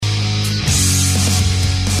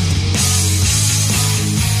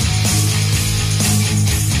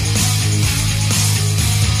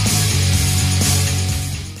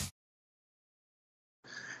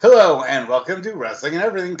Hello and welcome to Wrestling and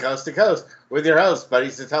Everything Coast to Coast with your host, Buddy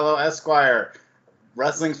Sotelo Esquire,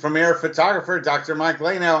 wrestling's premier photographer, Dr. Mike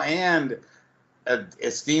Lano, and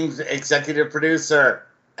esteemed executive producer,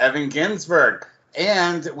 Evan Ginsberg.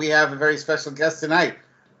 And we have a very special guest tonight.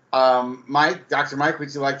 Dr. Mike,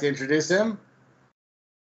 would you like to introduce him?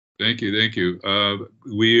 Thank you.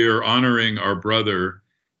 We are honoring our brother,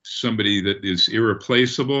 somebody that is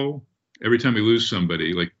irreplaceable. Every time we lose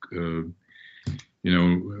somebody,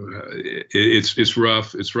 it's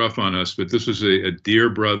rough. It's rough on us, but this was a dear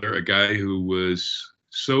brother, a guy who was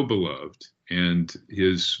so beloved. And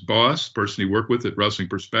his boss, person he worked with at Wrestling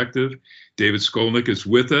Perspective, David Skolnick, is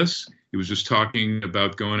with us. He was just talking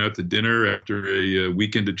about going out to dinner after a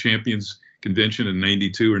Weekend of Champions convention in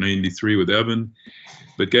 92 or 93 with Evan.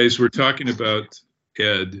 But guys, we're talking about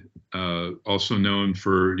Ed, also known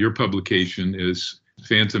for your publication as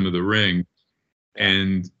Phantom of the Ring.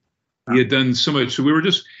 And he had done so much. So we were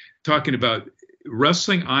just talking about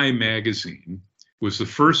Wrestling Eye magazine was the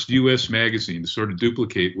first U.S. magazine to sort of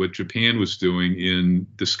duplicate what Japan was doing in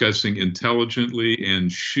discussing intelligently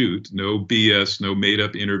and shoot, no BS, no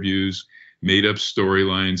made-up interviews, made-up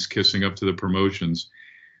storylines, kissing up to the promotions.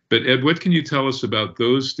 But Ed, what can you tell us about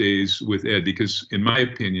those days with Ed? Because in my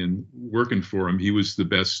opinion, working for him, he was the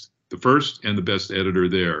best, the first and the best editor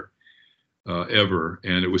there ever.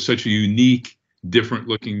 And it was such a unique, different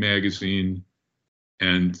looking magazine.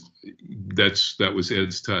 And that was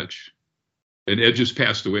Ed's touch. And Ed just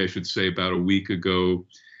passed away, I should say, about a week ago.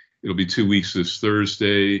 It'll be 2 weeks this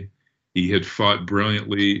Thursday. He had fought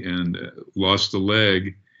brilliantly and lost a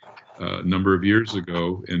leg a number of years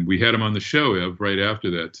ago. And we had him on the show, Ev, right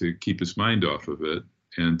after that to keep his mind off of it.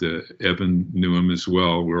 And Evan knew him as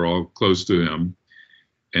well. We're all close to him.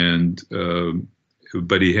 And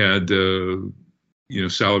but he had,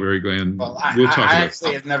 salivary gland. Well, I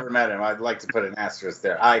actually have never met him. I'd like to put an asterisk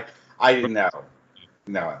there. I didn't know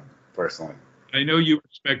him personally. I know you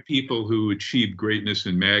respect people who achieve greatness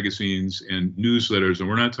in magazines and newsletters, and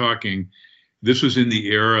we're not talking, this was in the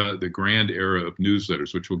era, the grand era of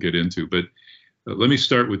newsletters, which we'll get into. But let me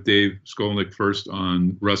start with Dave Skolnick first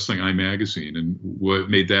on Wrestling Eye magazine and what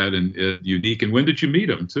made that unique. And when did you meet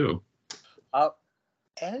him, too?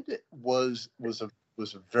 Ed was a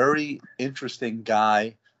very interesting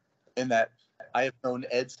guy in that I have known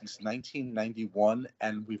Ed since 1991,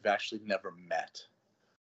 and we've actually never met.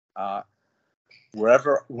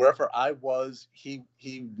 Wherever I was, he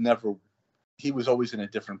was always in a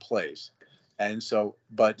different place. And so,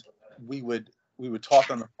 but we would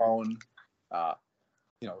talk on the phone,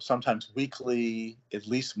 sometimes weekly, at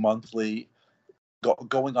least monthly,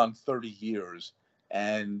 going on 30 years.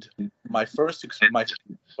 And my first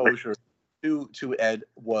exposure to Ed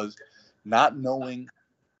was not knowing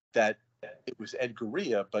that it was Ed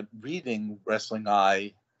Garea, but reading Wrestling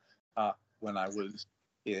Eye when I was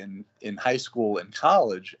in high school and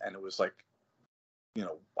college, and it was like,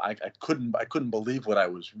 I couldn't believe what I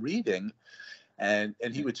was reading, and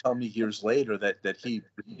he would tell me years later that he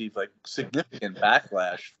received like significant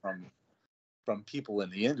backlash from people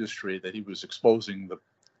in the industry, that he was exposing the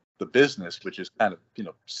business, which is kind of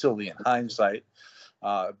silly in hindsight,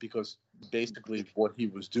 because basically what he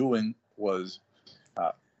was doing was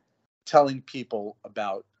telling people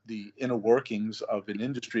about the inner workings of an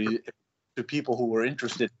industry to people who were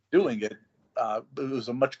interested in doing it. It was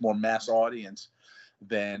a much more mass audience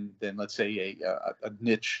than let's say a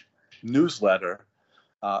niche newsletter.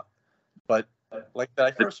 But like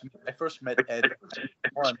that, I first met Ed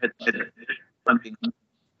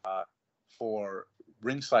for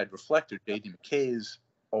Ringside Reflector, J.D. McKay's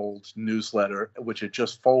old newsletter, which had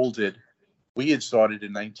just folded. We had started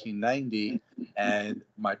in 1990, and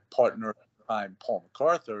my partner at the time, Paul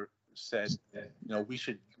MacArthur, said, we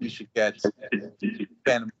should get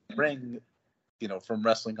Phantom Ring, from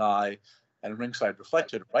Wrestling Eye and Ringside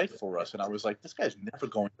Reflector to write for us. And I was like, this guy's never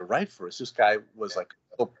going to write for us. This guy was like,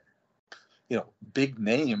 big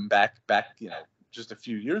name back, just a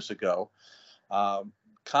few years ago.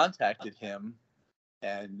 Contacted him,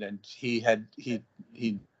 and he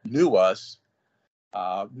knew us,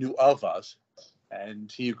 knew of us,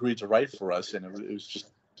 and he agreed to write for us. And it was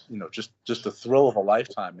just a thrill of a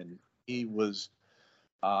lifetime. And he was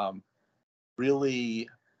really,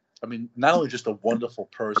 not only just a wonderful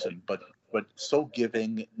person, but so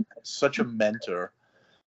giving, such a mentor,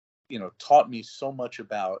 taught me so much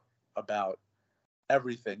about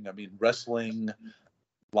everything. Wrestling,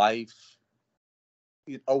 life,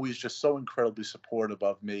 always just so incredibly supportive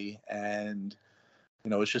of me. And,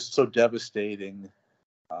 it's just so devastating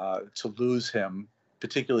to lose him,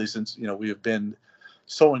 particularly since, we have been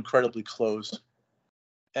so incredibly close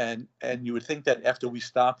and you would think that after we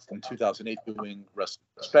stopped in 2008 doing Wrestling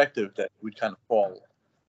Perspective, that we'd kind of fall,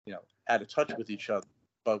 out of touch with each other.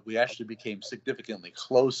 But we actually became significantly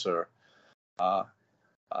closer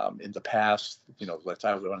in the past, I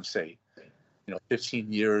would want to say,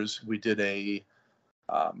 15 years. We did a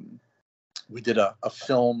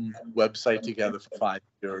film website together for 5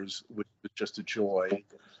 years, which was just a joy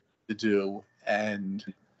to do. And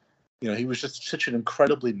he was just such an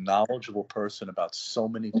incredibly knowledgeable person about so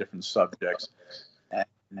many different subjects.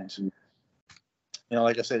 And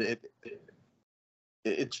like I said,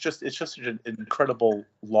 it's just such an incredible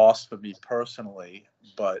loss for me personally.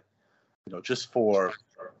 But just for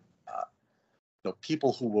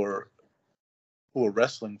people who were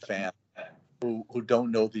wrestling fans who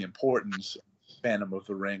don't know the importance of Phantom of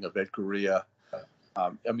the Ring of Ed Garea.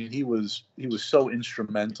 He was so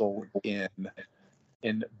instrumental in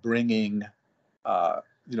bringing,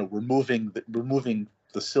 removing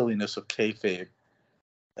the silliness of kayfabe,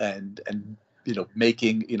 and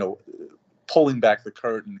making, pulling back the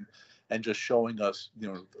curtain and just showing us,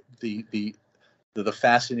 the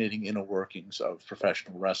fascinating inner workings of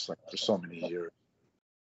professional wrestling for so many years.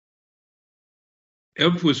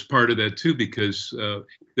 Ev was part of that too, because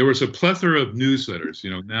there was a plethora of newsletters,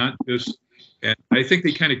 not just, and I think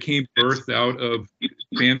they kind of came birthed out of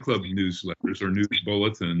fan club newsletters or news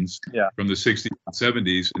bulletins from the 60s and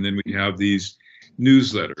 70s. And then we have these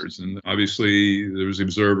newsletters. And obviously there was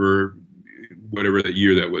Observer, whatever that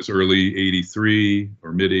year that was, early 83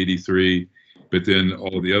 or mid 83. But then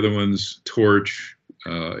all the other ones, Torch,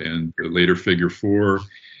 and later Figure 4.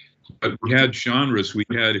 But we had genres. We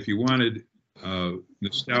had, if you wanted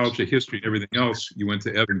nostalgia, history, and everything else, you went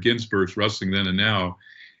to Evan Ginsberg's Wrestling Then and Now.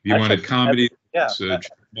 If you wanted comedy, Evan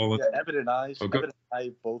and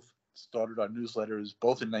I both started our newsletters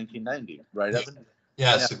both in 1990, right, Evan?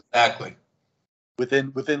 Yes, exactly.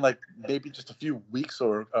 Within like maybe just a few weeks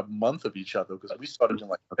or a month of each other, because we started in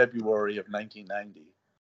like February of 1990,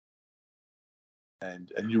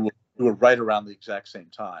 and you were right around the exact same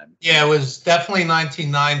time. Yeah, it was definitely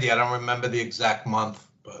 1990. I don't remember the exact month,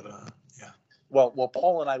 but yeah. Well,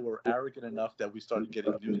 Paul and I were arrogant enough that we started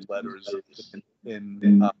getting newsletters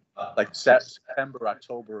in like September,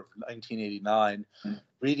 October of 1989,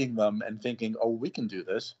 reading them and thinking, oh, we can do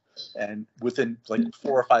this. And within like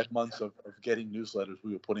 4 or 5 months of getting newsletters,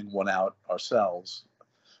 we were putting one out ourselves.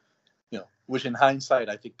 Which in hindsight,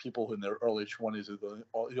 I think people in their early 20s are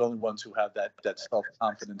the only ones who have that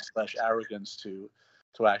self-confidence / arrogance to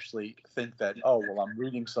actually think that, oh, well, I'm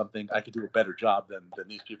reading something, I could do a better job than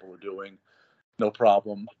these people are doing. No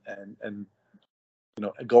problem, and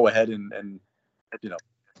go ahead and to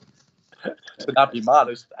not be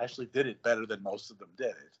modest, actually did it better than most of them did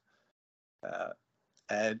it.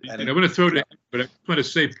 And I want to throw it in, but I want to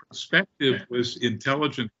say Perspective was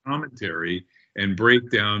intelligent commentary and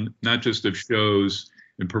breakdown, not just of shows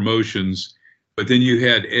and promotions, but then you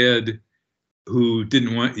had Ed, who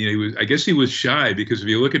didn't want, I guess he was shy, because if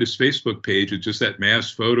you look at his Facebook page, it's just that mass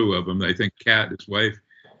photo of him. I think Kat, his wife,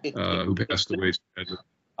 who passed away.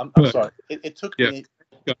 I'm sorry. It took me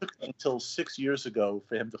until 6 years ago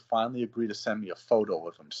for him to finally agree to send me a photo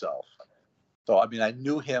of himself. So, I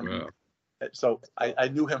knew him. Wow. So I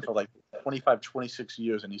knew him for like 25, 26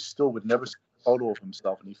 years, and he still would never see a photo of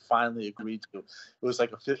himself. And he finally agreed to. It was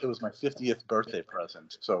like it was my 50th birthday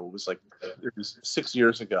present. So it was 6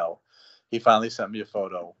 years ago. He finally sent me a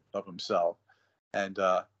photo of himself, and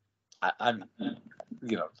I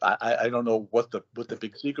don't know what the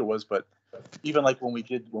big secret was, but even like when we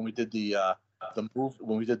did the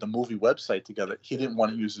movie website together, he didn't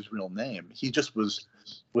want to use his real name. He just was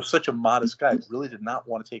such a modest guy. Really did not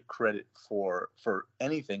want to take credit for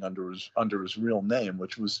anything under his real name,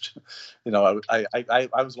 which was, I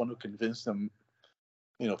was one who convinced him,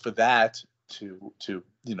 for that to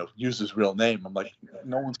use his real name. I'm like,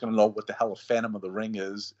 no one's going to know what the hell a Phantom of the Ring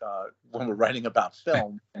is when we're writing about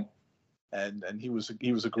film. And he was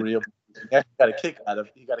agreeable. He got a kick out of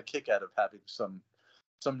having some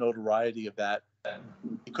notoriety of that.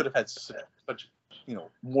 He could have had such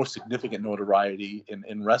more significant notoriety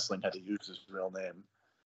in wrestling had he used his real name.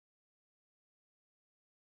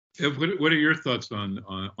 What are your thoughts on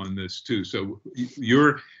this too? So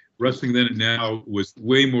your Wrestling Then and Now was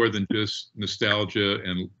way more than just nostalgia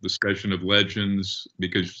and discussion of legends,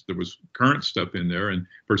 because there was current stuff in there, and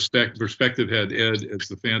Perspective had Ed as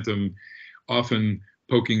the Phantom, often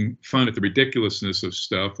poking fun at the ridiculousness of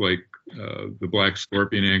stuff like the Black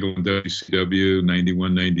Scorpion angle in WCW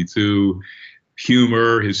 91, 92,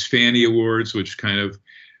 humor, his Fanny Awards, which kind of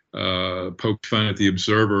poked fun at the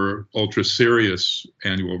Observer ultra serious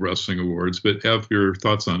annual wrestling awards. But Ev, your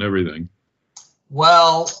thoughts on everything?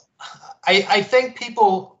 Well, I think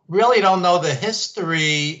people really don't know the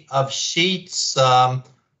history of sheets,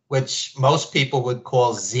 which most people would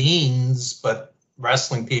call zines, but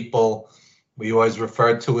wrestling people, we always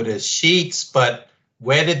refer to it as sheets. But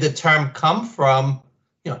where did the term come from?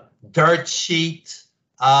 You know, dirt sheet.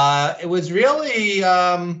 It was really,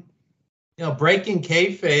 breaking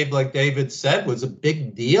kayfabe, like David said, was a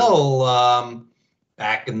big deal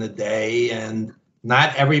back in the day, and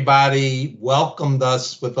not everybody welcomed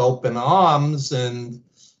us with open arms. And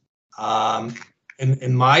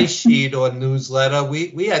in my sheet or newsletter,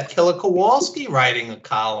 we had Killer Kowalski writing a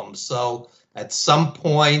column. So at some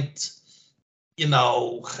point,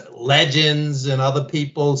 legends and other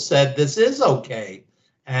people said this is okay.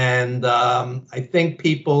 And I think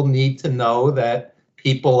people need to know that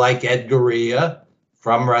people like Ed Garea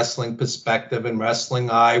from Wrestling Perspective and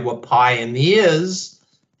Wrestling Eye were pioneers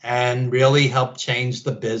and really helped change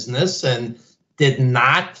the business and did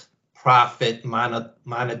not profit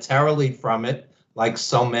monetarily from it like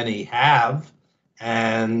so many have.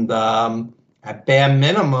 And at bare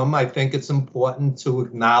minimum, I think it's important to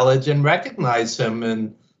acknowledge and recognize him.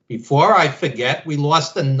 And before I forget, we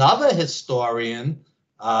lost another historian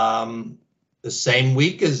the same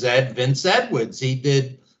week as Ed, Vince Edwards. He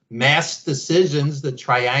did Mass Decisions, the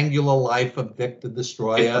triangular life of Dick the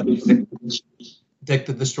Destroyer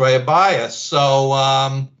Bias.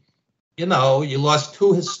 So, you lost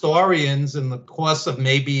two historians in the course of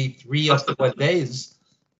maybe 3 or 4 days.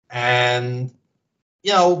 And,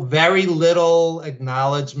 very little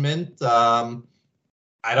acknowledgement.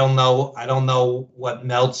 I don't know what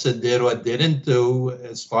Meltzer did or didn't do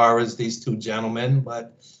as far as these two gentlemen,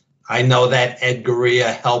 but I know that Ed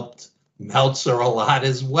Garea helped Meltzer a lot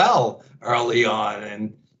as well early on,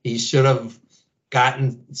 and he should have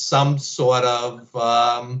gotten some sort of,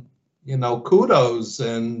 kudos.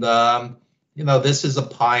 And, this is a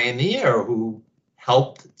pioneer who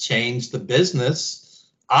helped change the business,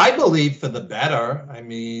 I believe, for the better. I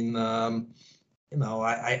mean, I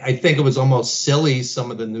think it was almost silly,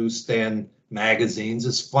 some of the newsstand magazines,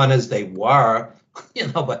 as fun as they were,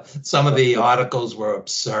 but some of the articles were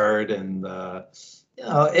absurd. And,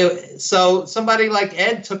 so somebody like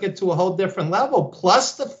Ed took it to a whole different level,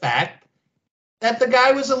 plus the fact that the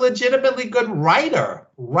guy was a legitimately good writer.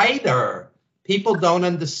 People don't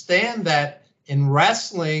understand that in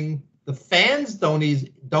wrestling, the fans don't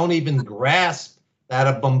even grasp that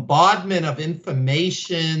a bombardment of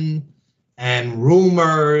information and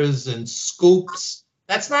rumors and scoops,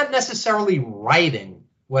 that's not necessarily writing.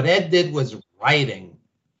 What Ed did was writing,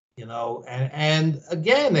 and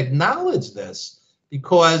again, acknowledge this,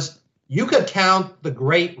 because you could count the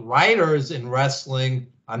great writers in wrestling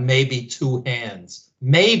on maybe 2 hands,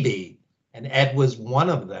 maybe, and Ed was one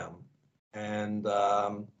of them. And,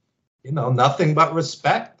 nothing but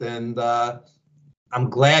respect. And I'm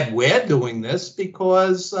glad we're doing this,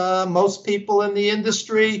 because most people in the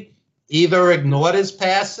industry either ignored his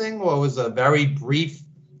passing or it was a very brief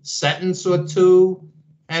sentence or two,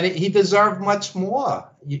 and he deserved much more.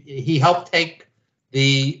 He helped take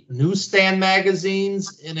the newsstand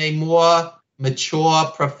magazines in a more mature,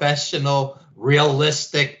 professional,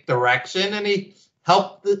 realistic direction, and he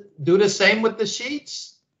helped do the same with the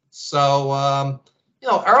sheets. So,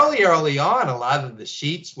 early on, a lot of the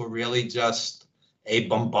sheets were really just a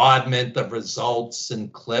bombardment of results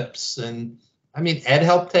and clips. And I mean, Ed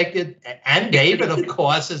helped take it, and David, of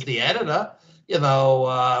course, as the editor,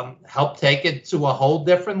 helped take it to a whole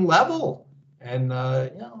different level. And,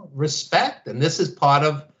 respect. And this is part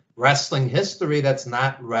of wrestling history that's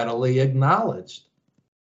not readily acknowledged.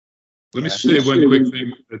 Let me say one quick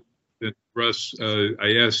thing that Russ,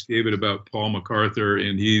 I asked David about Paul MacArthur,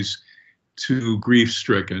 and he's too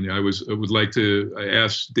grief-stricken. I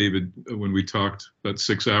asked David when we talked about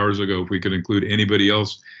 6 hours ago if we could include anybody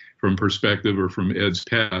else from Perspective or from Ed's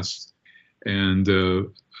past. And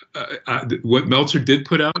what Meltzer did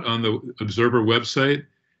put out on the Observer website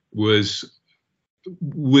was,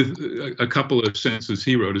 with a couple of sentences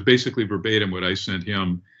he wrote, is basically verbatim what I sent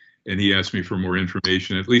him, and he asked me for more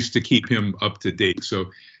information, at least to keep him up to date.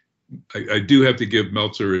 So I do have to give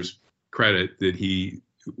Meltzer his credit that he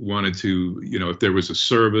wanted to, if there was a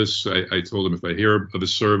service, I told him if I hear of a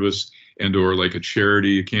service and or like a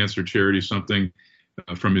charity, a cancer charity, something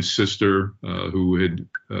from his sister who had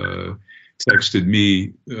texted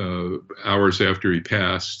me hours after he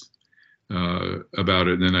passed about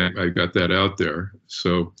it, and then I got that out there.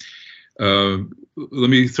 So let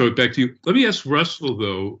me throw it back to you. Let me ask Russell,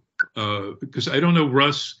 though, because I don't know,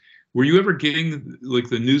 Russ, were you ever getting like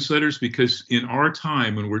the newsletters? Because in our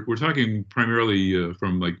time, when we're talking primarily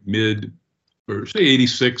from like mid or say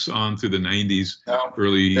 86 on through the 90s, No,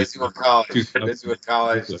 early busy with college. 2000s. Busy with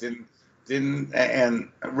college. Didn't, and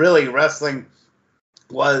really wrestling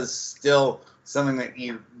was still something that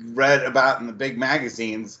you read about in the big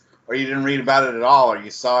magazines, or you didn't read about it at all, or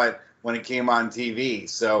you saw it when it came on TV.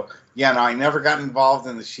 So yeah, no, I never got involved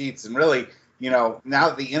in the sheets, and really, now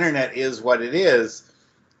that the internet is what it is,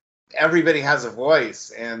 everybody has a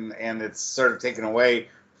voice, and it's sort of taken away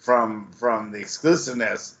from the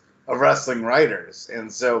exclusiveness of wrestling writers.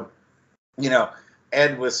 And so,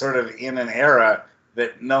 Ed was sort of in an era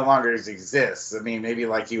that no longer exists. I mean, maybe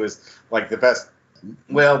like he was like the best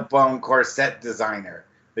whalebone corset designer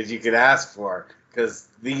that you could ask for, because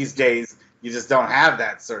these days you just don't have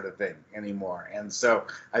that sort of thing anymore. And so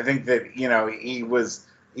I think that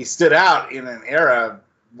he stood out in an era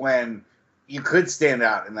when you could stand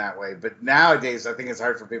out in that way, but nowadays I think it's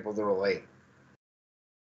hard for people to relate.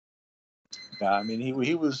 Yeah, I mean, he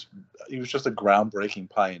was just a groundbreaking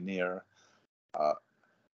pioneer,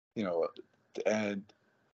 and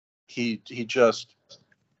he just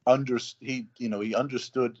he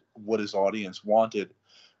understood what his audience wanted.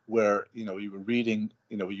 Where you would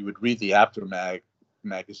read the Aftermath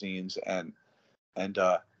magazines, and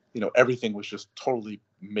everything was just totally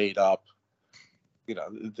made up.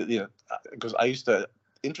 Because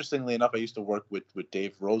interestingly enough, I used to work with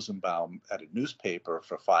Dave Rosenbaum at a newspaper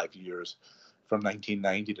for 5 years, from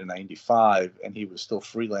 1990 to 95, and he was still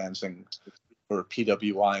freelancing for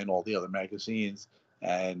PWI and all the other magazines.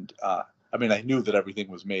 And I mean, I knew that everything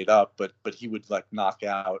was made up, but he would like knock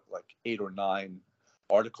out like 8 or 9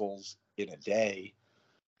 articles in a day,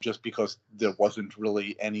 just because there wasn't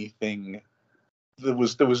really anything. There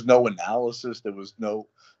was no analysis. There was no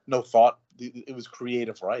thought. It was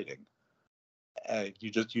creative writing. And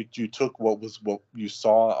you took what you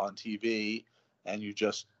saw on TV, and you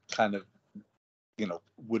just kind of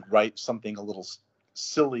would write something a little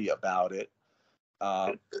silly about it,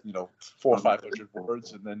 400 or 500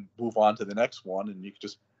 words, and then move on to the next one, and you could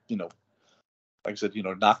just like I said,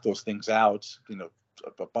 knock those things out,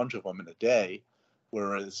 a bunch of them in a day.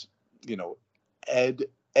 Whereas Ed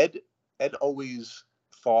always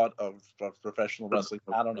thought of professional wrestling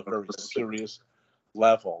not on a very serious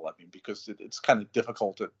level. I mean, because it's kind of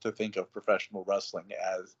difficult to think of professional wrestling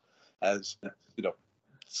as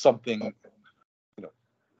something.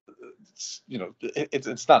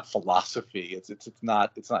 It's not philosophy. It's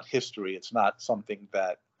not history. It's not something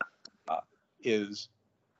that is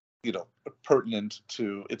pertinent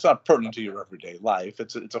to. It's not pertinent to your everyday life.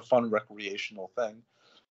 It's a fun recreational thing.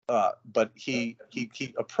 But he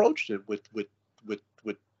approached it with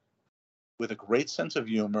a great sense of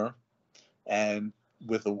humor, and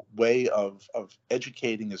with a way of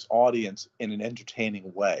educating his audience in an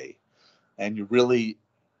entertaining way. And you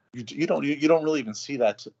don't really even see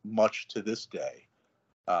that much to this day.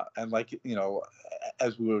 And like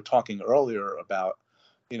as we were talking earlier about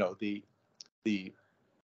the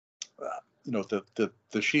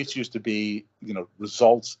sheets used to be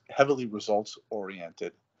heavily results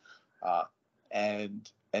oriented,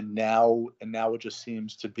 and now it just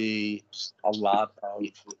seems to be a lot of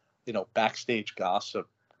backstage gossip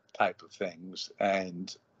type of things.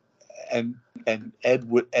 And Ed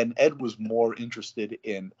was more interested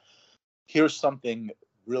in, here's something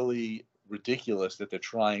really ridiculous that they're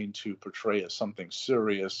trying to portray as something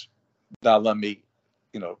serious. Now let me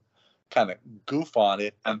kind of goof on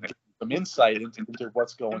it and give some insight into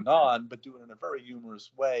what's going on, but do it in a very humorous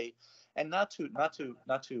way, and not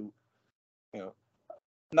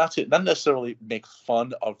necessarily make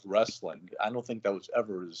fun of wrestling. I don't think that was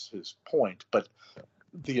ever his point, but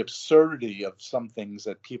the absurdity of some things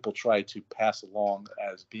that people try to pass along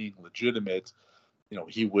as being legitimate,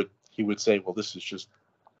 he would say, well, this is just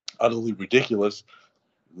utterly ridiculous.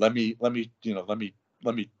 Let me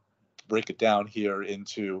break it down here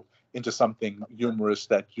into something humorous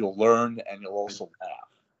that you'll learn and you'll also laugh.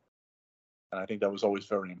 And I think that was always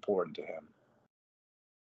very important to him.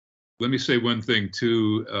 Let me say one thing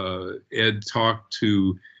too. Ed talked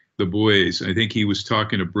to the boys. I think he was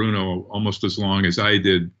talking to Bruno almost as long as I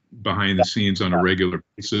did behind the scenes on a regular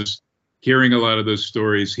basis, hearing a lot of those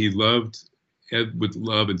stories. Ed would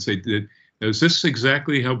love and say, is this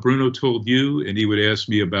exactly how Bruno told you? And he would ask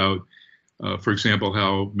me about, for example,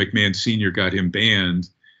 how McMahon Sr. got him banned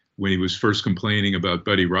when he was first complaining about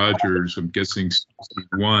Buddy Rogers, I'm guessing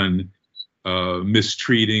 61,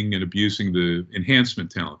 mistreating and abusing the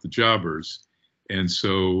enhancement talent, the jobbers. And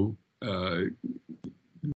so, as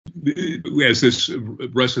this,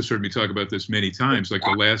 Russ has heard me talk about this many times, so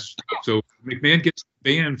McMahon gets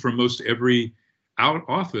banned from most every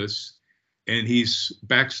office, and he's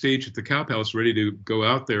backstage at the Cow Palace ready to go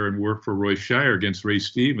out there and work for Roy Shire against Ray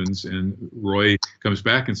Stevens. And Roy comes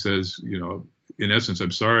back and says, in essence,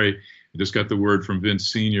 I'm sorry, I just got the word from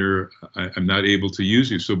Vince Sr. I'm not able to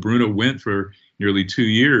use you. So Bruno went for nearly 2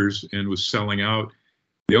 years and was selling out.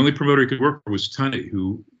 The only promoter he could work for was Tunney,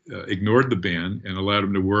 who ignored the ban and allowed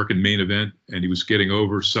him to work in main event. And he was getting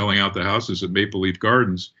over selling out the houses at Maple Leaf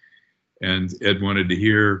Gardens. And Ed wanted to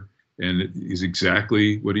hear, and he's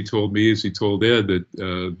exactly what he told me, is he told Ed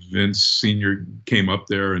that Vince Sr. came up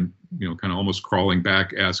there and, kind of almost crawling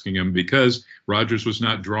back, asking him, because Rogers was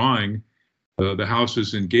not drawing the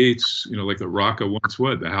houses and gates, like the Rocca once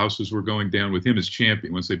was. The houses were going down with him as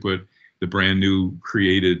champion once they put the brand new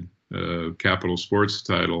created Capital Sports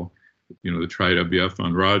title, the Tri-WF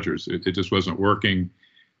on Rogers. It just wasn't working,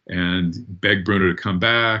 and begged Bruno to come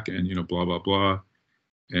back, and, blah, blah, blah.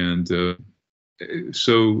 And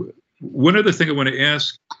so one other thing I want to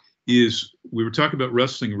ask is, we were talking about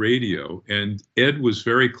wrestling radio, and Ed was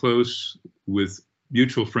very close with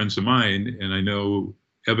mutual friends of mine, and I know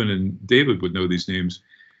Evan and David would know these names,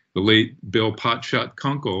 the late Bill Potshot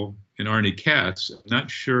Kunkel and Arnie Katz. I'm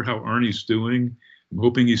not sure how Arnie's doing. I'm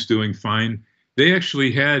hoping he's doing fine. They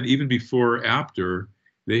actually had, even before Apter,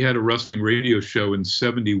 they had a wrestling radio show in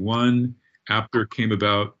 '71. Apter came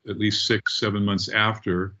about at least 6-7 months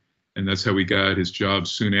after, and that's how he got his job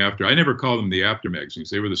soon after. I never called them the Apter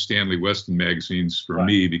magazines. They were the Stanley Weston magazines for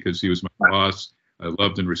me, because he was my boss. I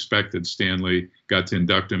loved and respected Stanley. Got to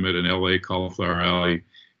induct him at an LA Cauliflower Alley.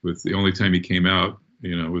 With the only time he came out,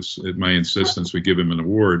 was at my insistence, we give him an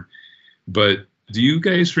award. But do you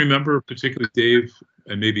guys remember, particularly Dave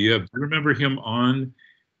and maybe Eb, do you remember him on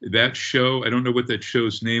that show? I don't know what that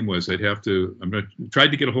show's name was. I'm tried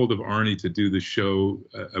to get a hold of Arnie to do the show.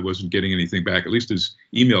 I wasn't getting anything back. At least his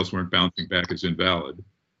emails weren't bouncing back as invalid.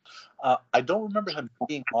 I don't remember him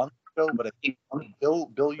being on the show, but I think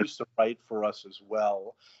Bill used to write for us as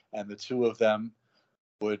well, and the two of them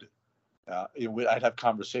would. I'd have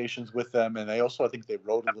conversations with them, and I think they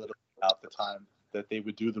wrote a little about the time that they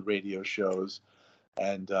would do the radio shows,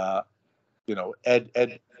 and Ed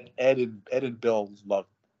and Bill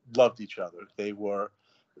loved each other. They were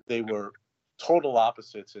total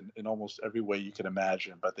opposites in almost every way you can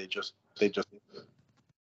imagine, but they just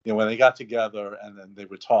when they got together and then they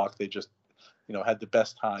would talk, they just had the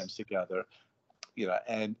best times together.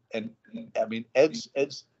 And I mean, Ed's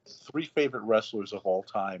three favorite wrestlers of all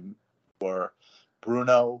time were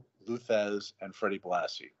Bruno, Luthez, and Freddie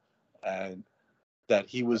Blassie, and that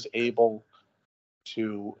he was able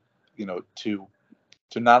to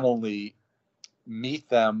not only meet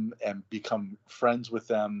them and become friends with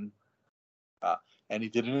them, and he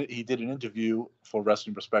did an interview for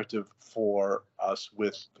Wrestling Perspective for us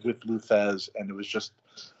with Luthez, and it was just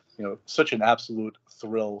such an absolute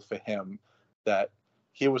thrill for him that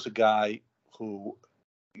here was a guy who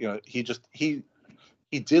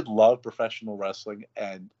he did love professional wrestling,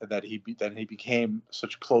 and that he became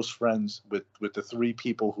such close friends with the three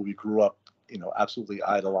people who he grew up, absolutely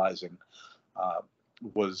idolizing,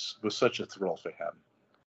 was such a thrill for him.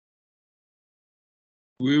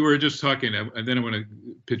 We were just talking, and then I want to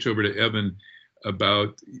pitch over to Evan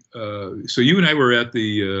about, so you and I were at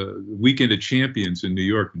the Weekend of Champions in New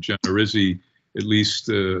York, and John Arizzi, at least,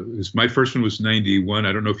 my first one was 91.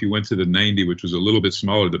 I don't know if you went to the 90, which was a little bit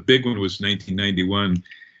smaller. The big one was 1991.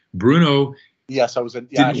 Bruno. Yes, I was at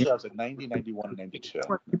 90, 91, and 92.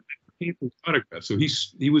 So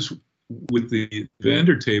he was with the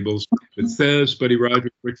vendor tables with Thez, Buddy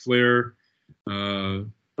Rogers, Ric Flair,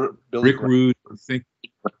 Rick Rude, I think,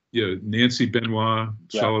 Nancy Benoit,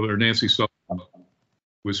 Nancy Sullivan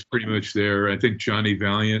was pretty much there. I think Johnny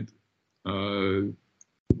Valiant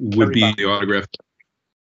would be the autograph.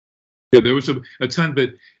 Yeah, there was a ton,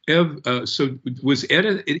 but Ev, so was Ed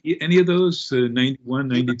at any of those, 91,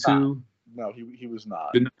 92? No, he was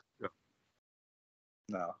not.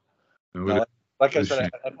 No. Like I said,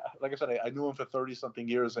 I knew him for 30-something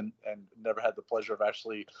years and never had the pleasure of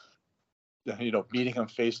actually, meeting him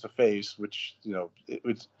face to face, which,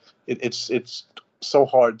 it's so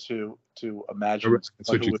hard to imagine.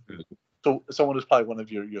 So someone who's probably one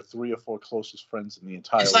of your 3 or 4 closest friends in the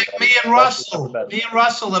entire world. It's like me and Russell. Me and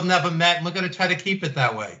Russell have never met, and we're going to try to keep it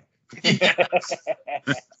that way.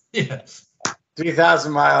 Yes.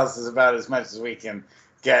 3,000 miles is about as much as we can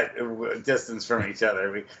get distance from each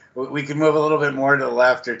other. We can move a little bit more to the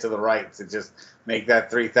left or to the right to just make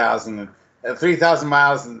that 3,000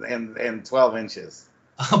 miles and 12 inches.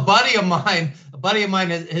 A buddy of mine,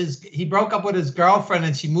 he broke up with his girlfriend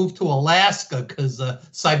and she moved to Alaska because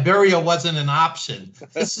Siberia wasn't an option.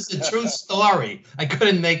 This is a true story. I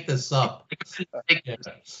couldn't make this up.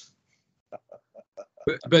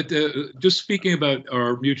 But just speaking about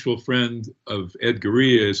our mutual friend of Ed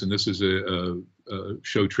Garia's, and this is a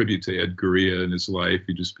show tribute to Ed Garea and his life.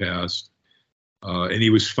 He just passed, and he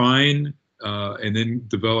was fine, and then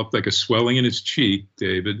developed like a swelling in his cheek.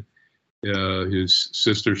 David, his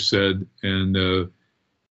sister said, and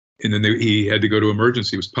then he had to go to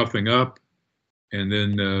emergency. He was puffing up, and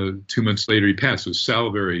then 2 months later he passed. It was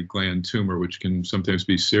salivary gland tumor, which can sometimes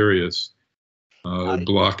be serious.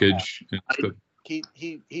 Blockage. He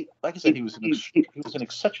like I said, he was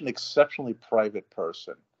such an exceptionally private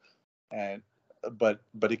person, and but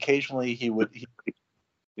occasionally he would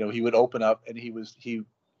open up, and he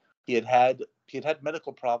had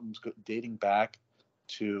medical problems dating back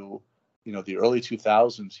to the early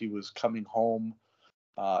 2000s. He was coming home,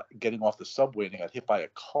 getting off the subway, and he got hit by a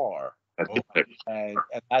car, and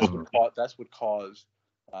that's what caused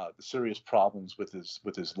the serious problems with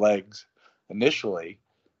his legs initially.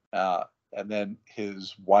 And then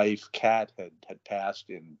his wife, Kat, had passed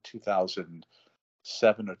in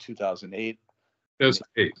 2007 or 2008.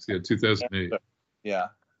 2008, yeah, 2008. Yeah,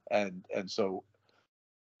 and so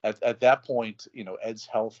at that point, Ed's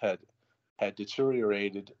health had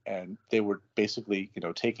deteriorated, and they were basically,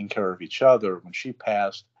 taking care of each other. When she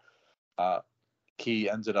passed, he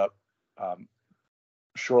ended up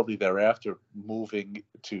shortly thereafter moving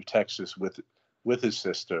to Texas with his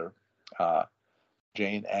sister,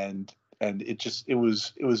 Jane, and it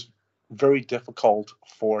was very difficult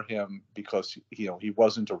for him because he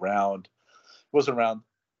wasn't around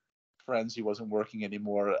friends. He wasn't working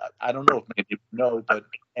anymore. I don't know if many people know, but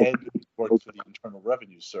Ed worked for the Internal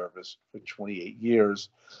Revenue Service for 28 years.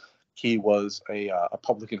 He was a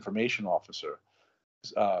public information officer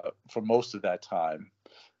for most of that time.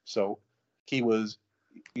 So he was,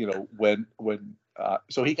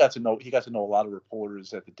 so he got to know a lot of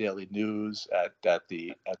reporters at the Daily News, at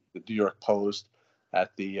the New York Post,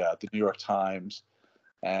 at the New York Times,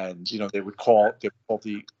 and they would call the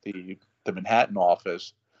Manhattan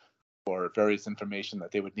office for various information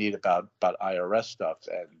that they would need about IRS stuff,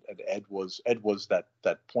 and Ed was that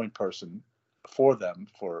point person for them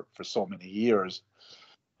for so many years,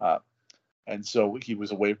 and so he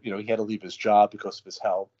was away. He had to leave his job because of his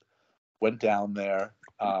health. Went down there.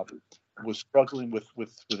 Was struggling with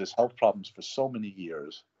his health problems for so many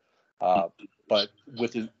years, but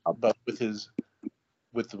with the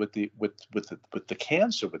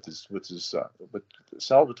cancer, with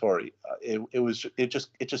Salvatore,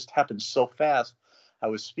 it just happened so fast. I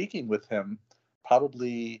was speaking with him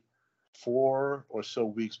probably 4 or so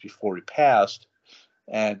weeks before he passed,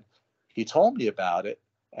 and he told me about it,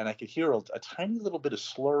 and I could hear a tiny little bit of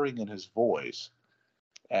slurring in his voice,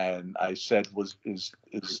 and I said,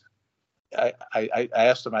 I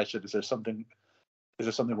asked him, I said, is there something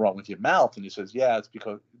wrong with your mouth? And he says, yeah, it's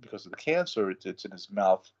because of the cancer. It's in his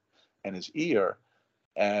mouth and his ear.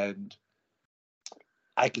 And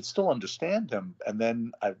I could still understand him. And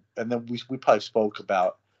then we probably spoke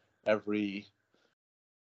about every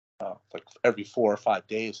 4 or 5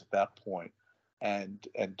 days at that point. And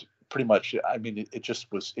pretty much, I mean, it just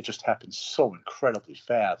happened so incredibly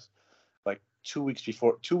fast. Like 2 weeks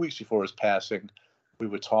before his passing, we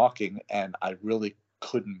were talking, and I really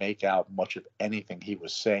couldn't make out much of anything he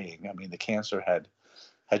was saying. I mean, the cancer had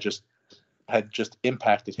just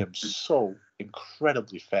impacted him so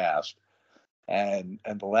incredibly fast. And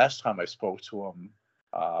the last time I spoke to him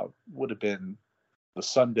would have been the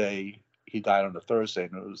Sunday. He died on a Thursday,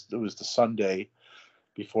 and it was the Sunday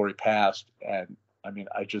before he passed. And I mean,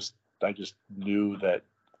 I just knew that.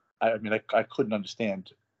 I couldn't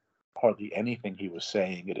understand hardly anything he was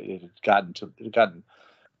saying. It had gotten to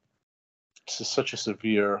such a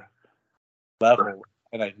severe level,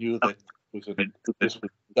 and I knew that this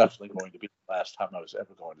was definitely going to be the last time I was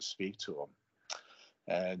ever going to speak to him.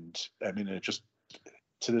 And I mean, it just,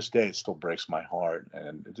 to this day, it still breaks my heart,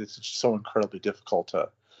 and it's just so incredibly difficult to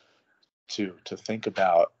think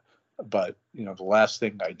about. But the last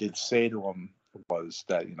thing I did say to him was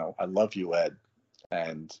that I love you, Ed,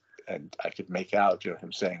 and I could make out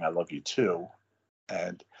him saying I love you too.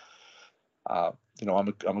 And I'm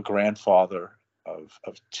a grandfather of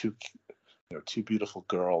two beautiful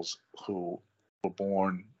girls who were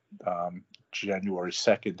born January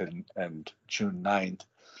 2nd and June 9th.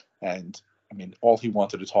 And I mean, all he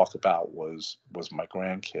wanted to talk about was my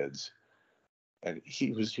grandkids. And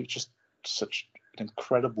he was just such an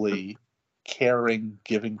incredibly caring,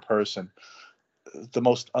 giving person, the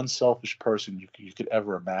most unselfish person you could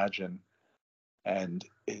ever imagine. And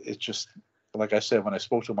it just, like I said, when I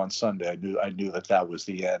spoke to him on Sunday, I knew that was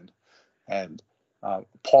the end. And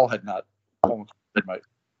Paul had not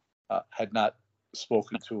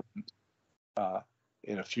spoken to him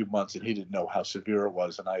in a few months, and he didn't know how severe it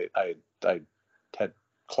was. And I had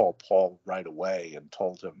called Paul right away and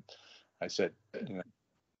told him, I said, you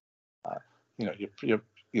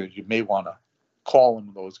may want to call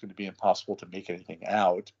him, though it's going to be impossible to make anything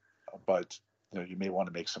out, but you may want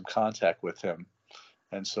to make some contact with him.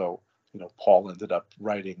 And so Paul ended up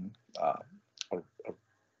writing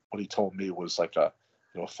what he told me was like a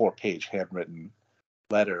 4-page handwritten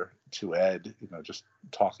letter to Ed, just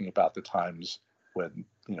talking about the times when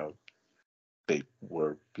they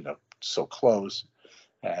were so close,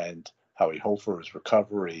 and how he hoped for his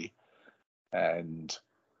recovery. And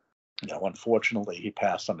unfortunately, he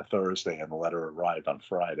passed on a Thursday, and the letter arrived on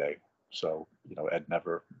Friday. So Ed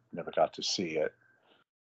never got to see it.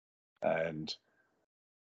 And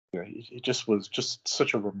he just was just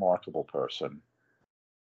such a remarkable person.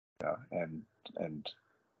 And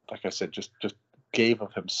like I said, just gave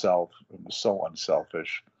of himself and was so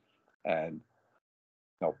unselfish. And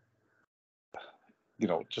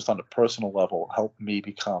just on a personal level, helped me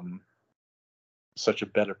become such a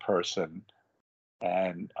better person.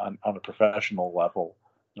 And on a professional level,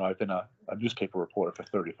 I've been a newspaper reporter for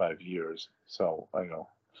 35 years. So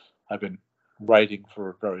I've been writing for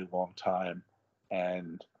a very long time,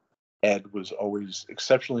 and Ed was always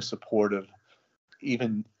exceptionally supportive,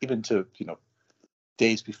 even to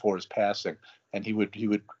days before his passing. And he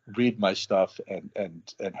would read my stuff and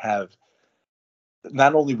have,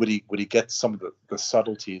 not only would he get some of the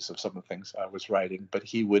subtleties of some of the things I was writing, but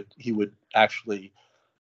he would actually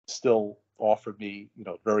still offer me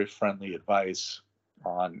very friendly advice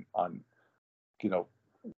on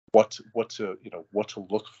what to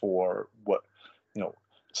look for, what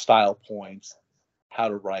style points, how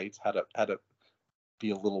to write, how to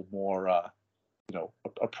be a little more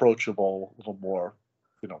approachable, a little more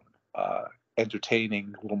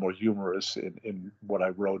entertaining, a little more humorous in what I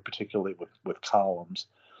wrote, particularly with columns.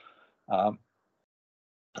 I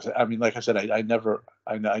mean, like I said, I never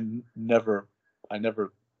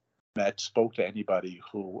spoke to anybody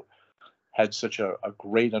who had such a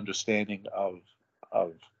great understanding of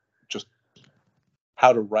just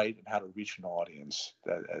how to write and how to reach an audience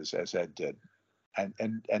as Ed did, and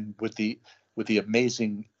with the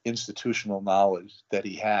amazing institutional knowledge that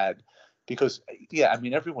he had. Because I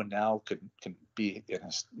mean, everyone now can be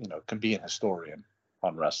an historian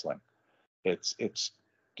on wrestling. It's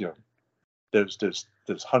there's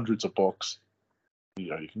hundreds of books.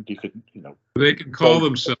 You could they can call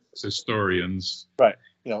themselves historians, right?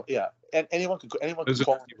 And anyone could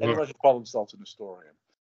call themselves an historian.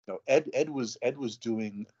 Ed was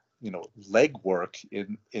doing legwork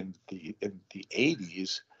in the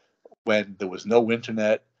 80s, when there was no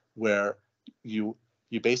internet, where you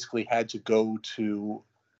basically had to go to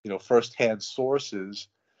firsthand sources,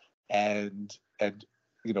 and they're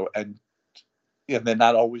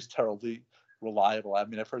not always terribly reliable. I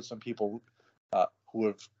mean, I've heard some people who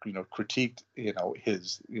have critiqued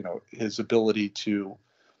his ability to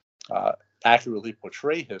accurately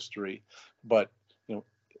portray history, but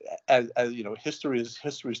as history is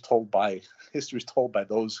told by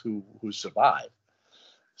those who survive.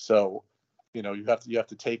 So you have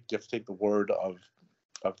to take the word of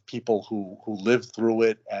people who lived through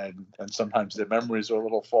it, and sometimes their memories are a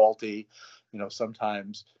little faulty.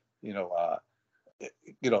 Sometimes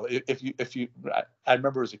if you I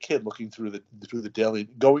remember as a kid looking through the daily,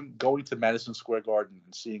 going to Madison Square Garden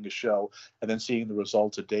and seeing a show, and then seeing the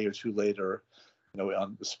results a day or two later,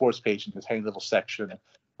 on the sports page in the tiny little section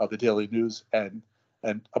of the Daily News, and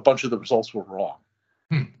a bunch of the results were wrong.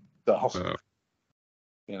 So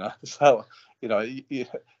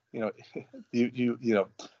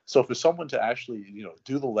so for someone to actually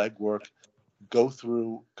do the legwork, go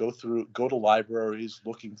to libraries,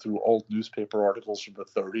 looking through old newspaper articles from the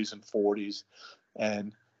 30s and 40s,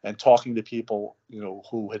 and talking to people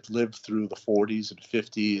who had lived through the 40s and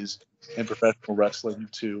 50s in professional wrestling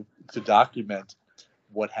to document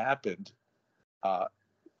what happened. I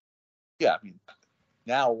mean,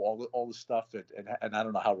 now all the stuff, and I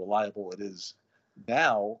don't know how reliable it is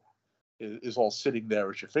now, is all sitting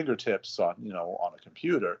there at your fingertips on a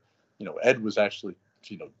computer. Ed was actually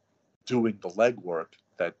doing the legwork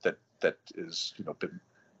that is been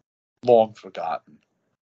long forgotten.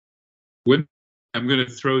 I'm going to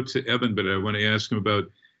throw to Evan, but I want to ask him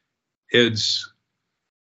about Ed's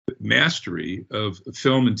mastery of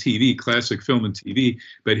film and TV, classic film and TV.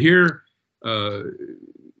 But here,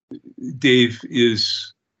 Dave,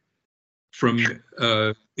 is from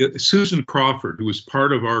Susan Crawford, who was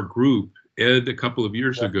part of our group, Ed, a couple of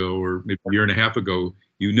years ago, or maybe a year and a half ago.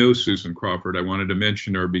 Susan Crawford. I wanted to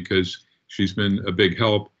mention her because she's been a big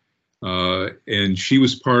help. And she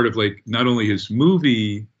was part of like not only his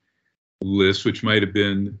movie list, which might have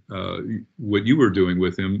been what you were doing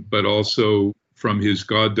with him, but also from his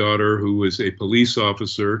goddaughter, who was a police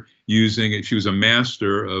officer using it. She was a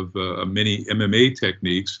master of many MMA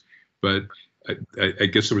techniques, but I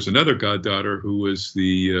guess there was another goddaughter who was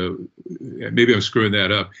maybe I'm screwing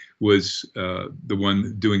that up, was the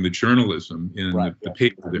one doing the journalism in the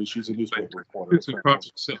paper. She's a newspaper reporter. I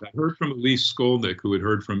heard from Elise Skolnick, who had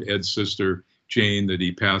heard from Ed's sister, Jane, that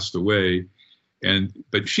he passed away.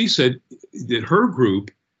 But she said that her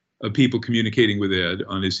group of people communicating with Ed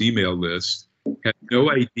on his email list had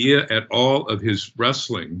no idea at all of his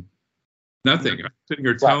wrestling. Nothing. I'm sitting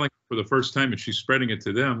here telling her for the first time, and she's spreading it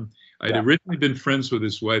to them. I'd originally been friends with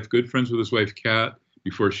his wife, good friends with his wife, Kat,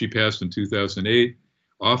 before she passed in 2008.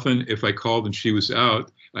 Often, if I called and she was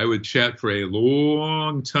out, I would chat for a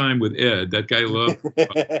long time with Ed. That guy loved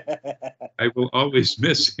I will always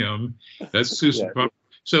miss him. That's Susan. Yeah.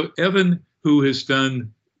 So Evan, who has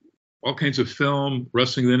done all kinds of film,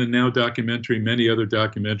 Wrestling Then and Now documentary, many other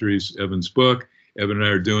documentaries, Evan's book. Evan and I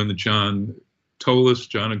are doing the John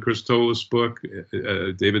and Chris Tolis book.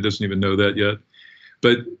 David doesn't even know that yet.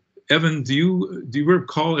 But Evan, do you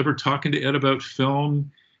recall ever talking to Ed about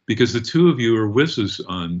film? Because the two of you are whizzes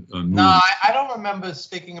on movies. No, I don't remember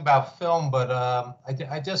speaking about film, but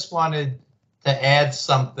I just wanted to add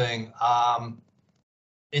something.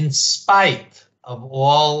 In spite of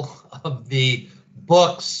all of the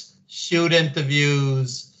books, shoot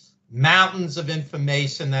interviews, mountains of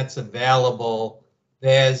information that's available,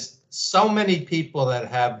 there's so many people that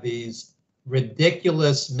have these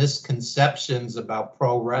ridiculous misconceptions about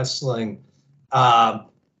pro wrestling,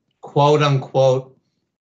 quote unquote.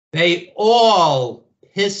 They all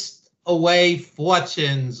pissed away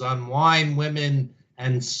fortunes on wine, women,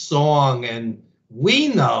 and song. And we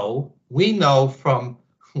know from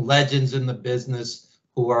legends in the business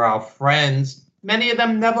who are our friends, many of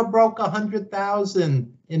them never broke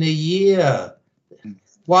 100,000 in a year,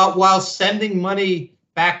 while sending money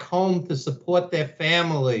back home to support their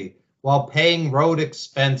family, while paying road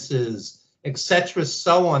expenses, etc.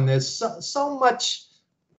 So on. There's so much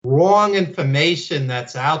wrong information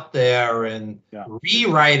that's out there and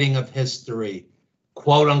rewriting of history,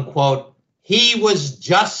 quote unquote. He was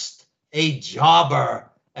just a jobber.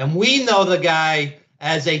 And we know the guy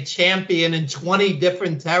as a champion in 20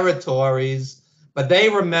 different territories, but they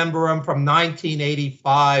remember him from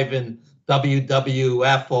 1985 in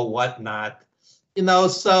WWF or whatnot.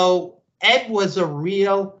 So Ed was a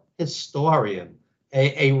real historian,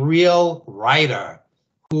 a real writer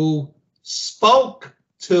who spoke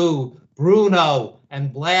to Bruno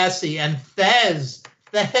and Blassie and Fez,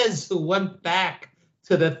 who went back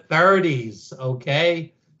to the 30s,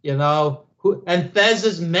 okay? And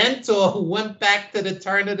Fez's mentor who went back to the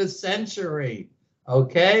turn of the century,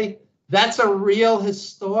 okay? That's a real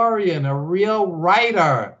historian, a real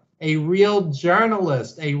writer, a real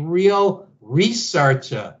journalist, a real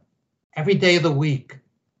researcher. Every day of the week,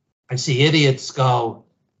 I see idiots go,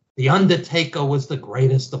 The Undertaker was the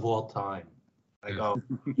greatest of all time. I go,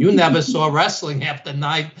 you never saw wrestling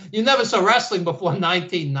you never saw wrestling before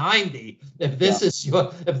 1990. If this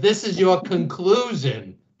is your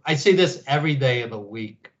conclusion, I see this every day of the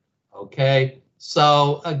week. Okay,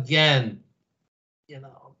 so again,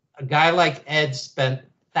 a guy like Ed spent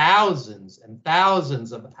thousands and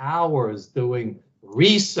thousands of hours doing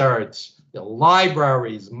research,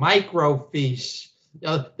 libraries, microfiche.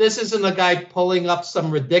 This isn't a guy pulling up some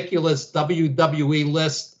ridiculous WWE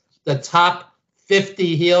list, the top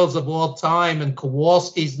 50 heels of all time, and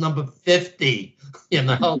Kowalski's number 50. He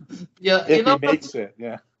makes it,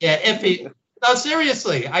 No,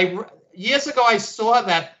 seriously. Years ago I saw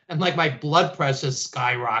that and my blood pressure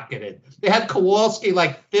skyrocketed. They had Kowalski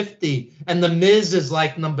 50, and The Miz is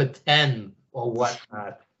number 10 or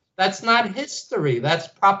whatnot. That's not history. That's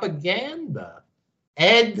propaganda.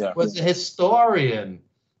 Ed was a historian,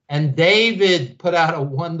 and David put out a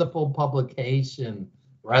wonderful publication,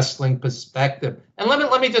 Wrestling Perspective. And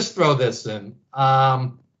let me just throw this in.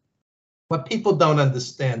 What people don't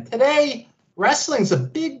understand today, wrestling's a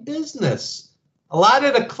big business. A lot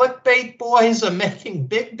of the clickbait boys are making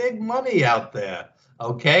big money out there.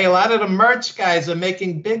 Okay, a lot of the merch guys are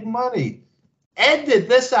making big money. Ed did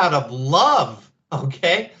this out of love.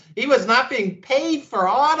 Okay, he was not being paid for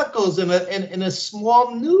articles in a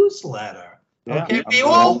small newsletter. Okay, we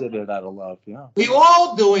all did it out of love. Yeah, we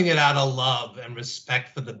all doing it out of love and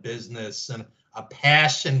respect for the business and a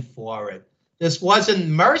passion for it. This wasn't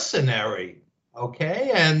mercenary.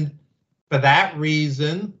 Okay, and for that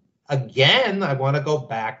reason, again, I want to go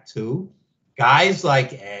back to guys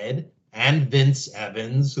like Ed and Vince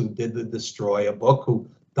Evans, who did the Destroyer book, who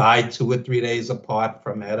died 2 or 3 days apart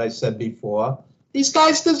from Ed, I said before. These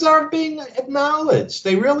guys deserve being acknowledged.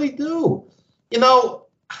 They really do. You know,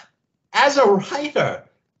 as a writer,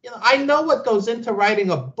 you know, I know what goes into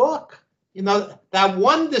writing a book. You know, that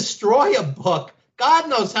one Destroyer book, God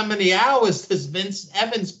knows how many hours does Vince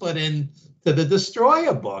Evans put in to the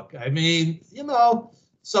Destroyer book. I mean, you know,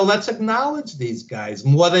 so let's acknowledge these guys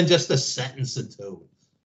more than just a sentence or two.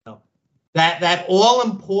 You know, that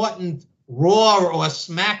all-important Raw or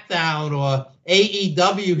SmackDown or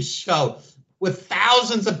AEW show with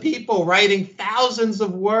thousands of people writing thousands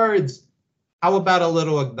of words. How about a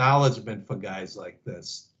little acknowledgement for guys like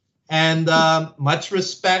this? And much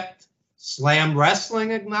respect. Slam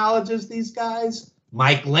Wrestling acknowledges these guys.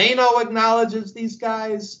 Mike Lano acknowledges these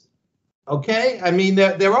guys. Okay? I mean,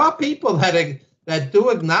 there are people that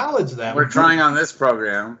do acknowledge them. We're trying on this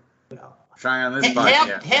program. Trying on this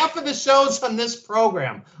podcast. Half of the shows on this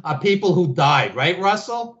program are people who died, right,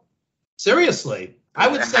 Russell? Seriously. I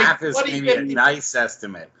would say half is maybe a nice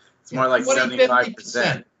estimate. It's more like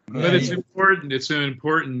 75%. But it's important. It's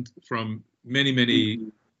important from many,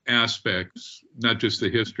 many aspects, not just the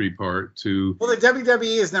history part. Well, the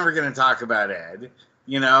WWE is never going to talk about Ed.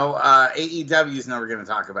 You know, AEW is never going to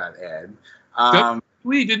talk about Ed.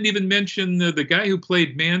 We didn't even mention the guy who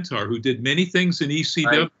played Mantar, who did many things in ECW.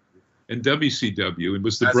 Right. And WCW, and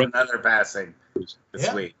was the brother. Another passing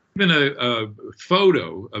this week. Even a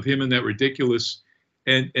photo of him in that ridiculous,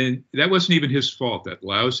 and that wasn't even his fault. That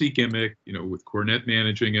lousy gimmick, you know, with Cornette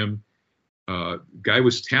managing him. Guy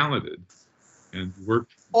was talented and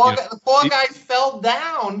worked. The poor guy fell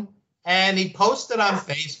down, and he posted on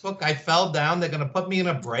Facebook, "I fell down. They're going to put me in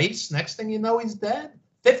a brace." Next thing you know, he's dead.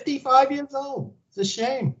 55 years old. It's a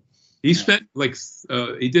shame. He spent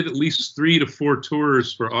he did at least 3 to 4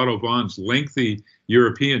 tours for Otto Vaughn's lengthy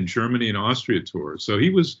European, Germany, and Austria tour. So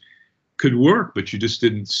he could work, but you just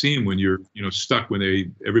didn't see him when you're, you know, stuck when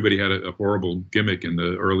everybody had a horrible gimmick in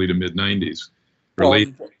the early to mid 90s.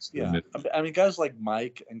 Yeah. I mean, guys like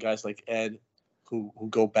Mike and guys like Ed, who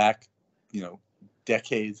go back, you know,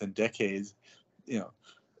 decades and decades, you know,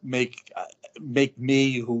 make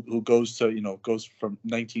me who goes from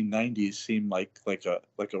 1990s seem like a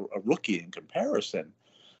rookie in comparison.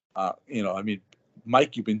 You know, I mean,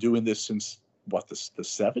 Mike, you've been doing this since what, the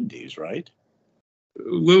 70s, right? A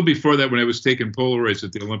little before that, when I was taking Polaroids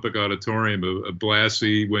at the Olympic Auditorium of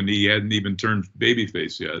Blassie when he hadn't even turned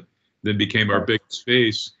babyface yet, then became our biggest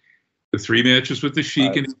face. The 3 matches with the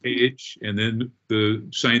Sheik in Cage, and then the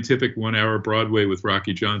scientific 1-hour Broadway with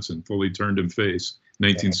Rocky Johnson fully turned him face.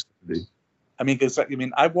 1970. I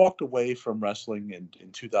mean, I walked away from wrestling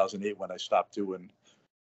in 2008 when I stopped doing,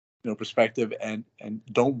 you know, Perspective, and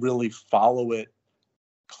don't really follow it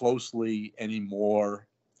closely anymore.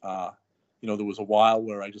 You know, there was a while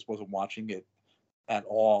where I just wasn't watching it at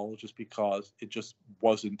all, just because it just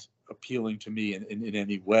wasn't appealing to me in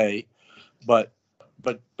any way. But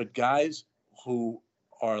guys who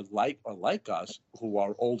are like us, who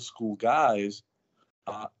are old school guys,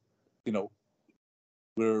 you know,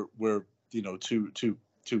 we're you know, to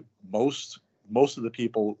most of the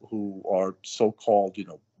people who are so-called, you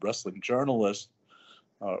know, wrestling journalists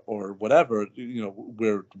or whatever, you know,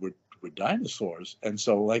 we're dinosaurs. And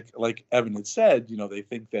so like Evan had said, you know, they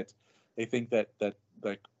think that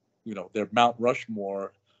like, you know, their Mount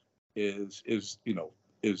Rushmore is you know,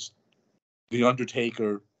 is The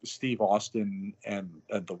Undertaker, Steve Austin, and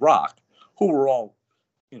The Rock, who were all,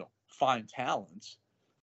 you know, fine talents.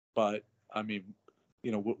 But I mean,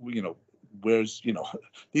 you know, where's, you know,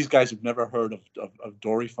 these guys have never heard of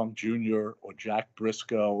Dory Funk Jr. or Jack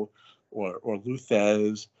Briscoe or Lou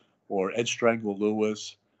Thez or Ed Strangle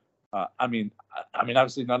Lewis. I mean,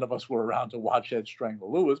 obviously none of us were around to watch Ed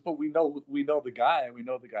Strangle Lewis, but we know the guy, and we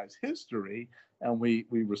know the guy's history, and we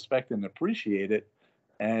respect and appreciate it.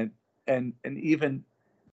 And even,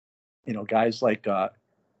 you know, guys like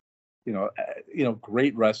you know,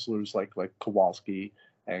 great wrestlers like Kowalski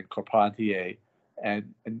and Carpentier,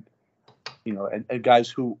 and you know, and guys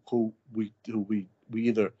who we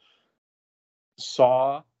either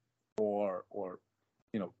saw or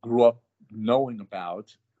you know, grew up knowing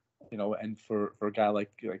about, you know. And for a guy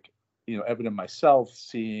like you know, Evan and myself,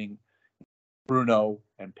 seeing Bruno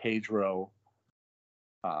and Pedro,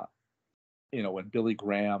 you know, and Billy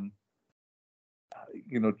Graham,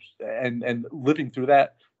 you know, and living through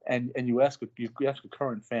that, and you ask a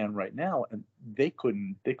current fan right now, and they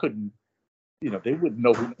couldn't, you know, they wouldn't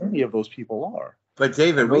know who any of those people are. But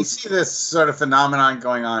David, we see this sort of phenomenon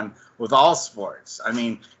going on with all sports. I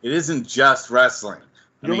mean, it isn't just wrestling.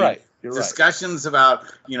 You're right. You're discussions about,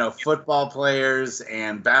 football players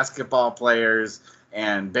and basketball players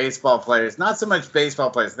and baseball players. Not so much baseball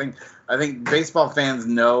players. I think baseball fans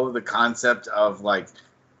know the concept of like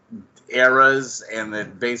eras, and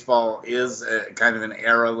that baseball is kind of an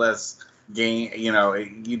era-less game.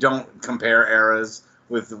 You don't compare eras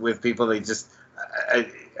with people. They just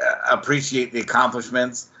appreciate the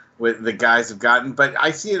accomplishments with the guys have gotten. But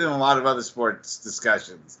I see it in a lot of other sports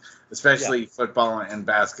discussions, especially football and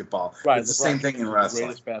basketball. Right. It's the same thing in wrestling.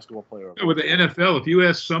 Greatest basketball player. With the NFL, if you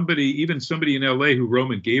ask even somebody in LA who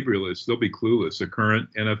Roman Gabriel is, they'll be clueless. A current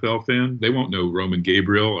NFL fan, they won't know Roman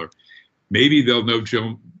Gabriel, or maybe they'll know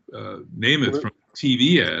Joe Namath from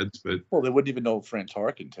TV ads, but they wouldn't even know Frank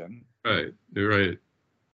Tarkenton. Right, you're right.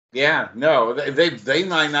 Yeah, no, they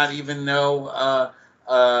might not even know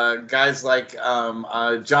guys like John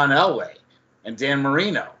Elway and Dan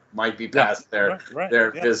Marino might be past their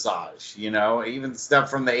visage, even stuff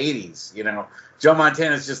from the 80s. Joe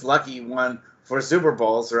Montana's just lucky he won 4 Super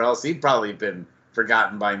Bowls, or else he'd probably been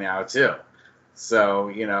forgotten by now too. So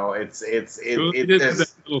it's that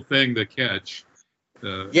little thing to catch.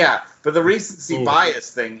 But the recency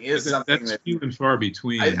bias thing is something that's few and far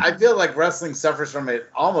between. I feel like wrestling suffers from it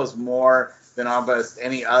almost more than almost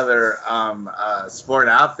any other sport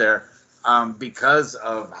out there, because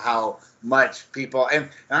of how much people, and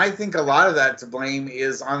I think a lot of that to blame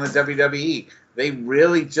is on the WWE. They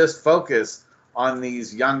really just focus on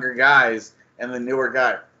these younger guys and the newer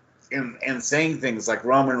guy, and saying things like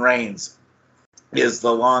Roman Reigns is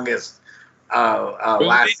the longest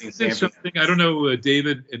lasting champion. Something, I don't know,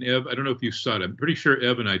 David and Ev, I don't know if you saw it. I'm pretty sure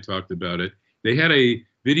Ev and I talked about it. They had a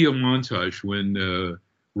video montage when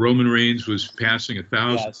Roman Reigns was passing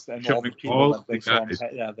 1,000. Yes, and all the guys.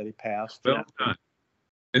 That he passed. Well done.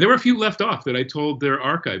 And there were a few left off that I told their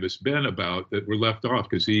archivist, Ben, about, that were left off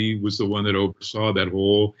because he was the one that oversaw that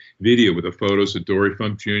whole video with the photos of Dory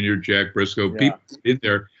Funk Jr., Jack Briscoe, people in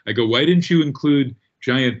there. I go, why didn't you include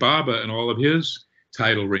Giant Baba and all of his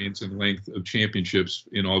title reigns and length of championships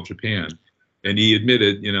in All Japan? And he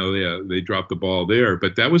admitted, they dropped the ball there.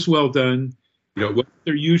 But that was well done. What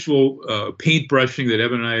their usual paintbrushing that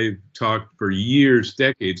Evan and I talked for years,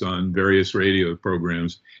 decades on various radio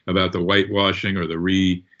programs about the whitewashing or the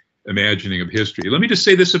reimagining of history. Let me just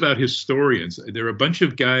say this about historians. There are a bunch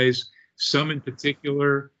of guys, some in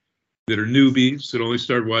particular, that are newbies that only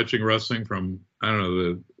started watching wrestling from,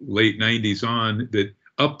 the late 90s on, that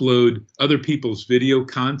upload other people's video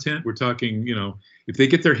content. We're talking, if they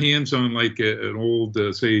get their hands on like an old,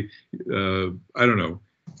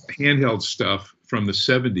 handheld stuff from the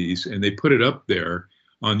 70s and they put it up there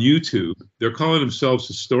on YouTube, they're calling themselves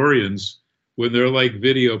historians when they're like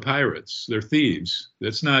video pirates. They're thieves.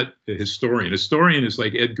 That's not a historian. Historian is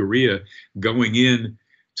like Ed Garea going in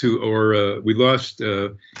to, or we lost,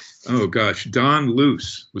 Don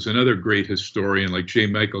Luce was another great historian like J.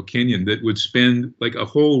 Michael Kenyon that would spend like a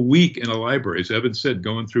whole week in a library, as Evan said,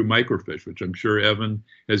 going through microfiche, which I'm sure Evan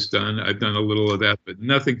has done. I've done a little of that, but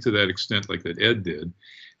nothing to that extent like that Ed did,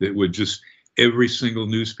 that would just, every single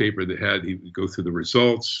newspaper that had, he would go through the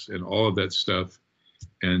results and all of that stuff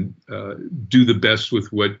and do the best with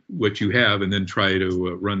what you have, and then try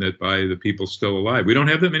to run that by the people still alive. We don't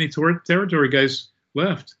have that many territory guys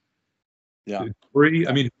left. Yeah. Dory,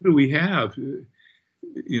 I mean, who do we have?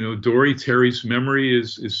 Dory, Terry's memory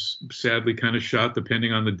is sadly kind of shot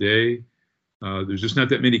depending on the day. There's just not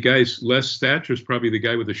that many guys. Les Thatcher is probably the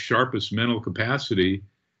guy with the sharpest mental capacity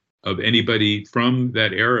of anybody from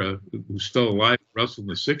that era who's still alive, wrestled in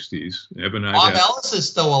the 60s. Evan and Bob Ellis is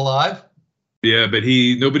still alive. Yeah, but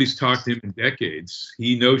nobody's talked to him in decades.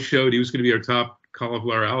 He no-showed. He was going to be our top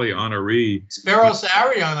Cauliflower Alley honoree. Spiros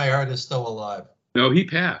Arion, I heard, is still alive. No, he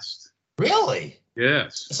passed. Really?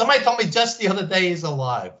 Yes. Somebody told me just the other day he's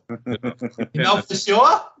alive. You know for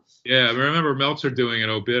sure? Yeah, I remember Meltzer doing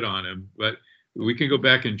an obit on him, but we can go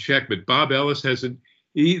back and check. But Bob Ellis hasn't.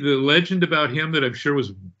 The legend about him that I'm sure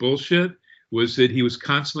was bullshit was that he was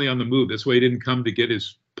constantly on the move. That's why he didn't come to get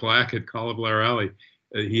his plaque at Cauliflower Alley.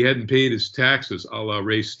 He hadn't paid his taxes, a la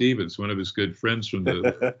Ray Stevens, one of his good friends from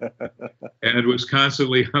and was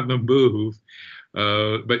constantly on the move.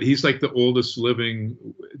 But he's like the oldest living.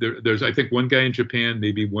 There's, I think, one guy in Japan,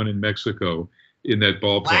 maybe one in Mexico, in that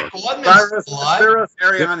ballpark. Spiros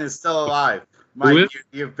Arion is still alive. Mike,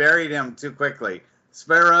 you've buried him too quickly.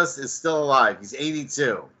 Spiros is still alive. He's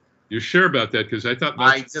 82. You're sure about that? Because I thought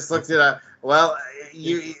I just looked it up. Well,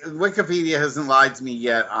 Wikipedia hasn't lied to me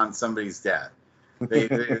yet on somebody's death. They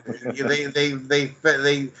get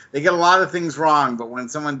a lot of things wrong, but when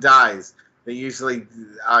someone dies, they usually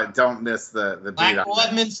don't miss the beat. Black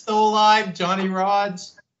Woodman's still alive. Johnny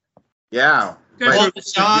Rods. Yeah,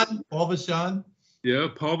 Paul Vachon. Yeah,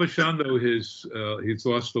 Paul Vachon, though, he's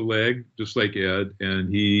lost a leg, just like Ed, and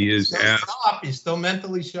he's still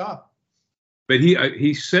mentally sharp. But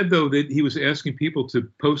he said, though, that he was asking people to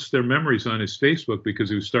post their memories on his Facebook because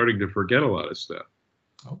he was starting to forget a lot of stuff,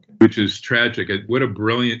 which is tragic. What a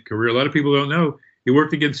brilliant career. A lot of people don't know. He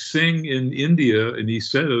worked against Singh in India, and he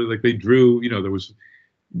said, like, they drew, there was,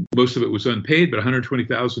 most of it was unpaid, but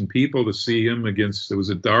 120,000 people to see him against, was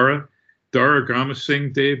it Dara Gama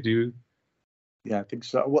Singh, Dave? Yeah, I think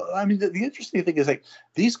so. Well, I mean, the interesting thing is, like,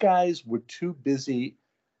 these guys were too busy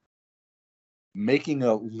making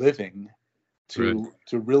a living to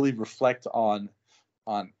really reflect on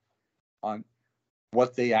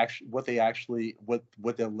what their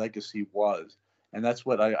legacy was, and that's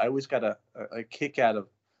what I always got a kick out of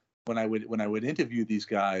when I would interview these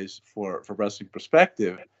guys for Wrestling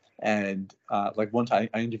Perspective. And like one time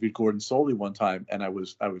I interviewed Gordon Soley one time, and I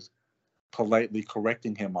was politely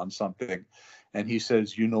correcting him on something, and he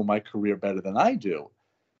says, "You know my career better than I do,"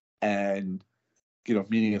 and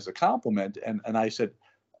meaning as a compliment. And I said,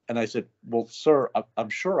 "Well, sir, I'm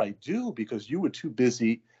sure I do, because you were too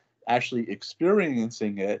busy actually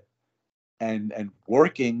experiencing it and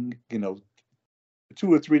working,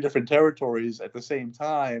 2 or 3 different territories at the same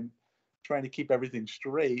time, trying to keep everything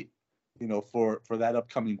straight, for that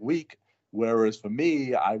upcoming week. Whereas for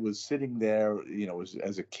me, I was sitting there,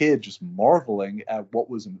 as a kid, just marveling at what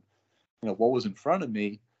was in front of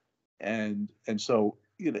me, and so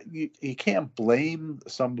you can't blame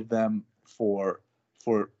some of them for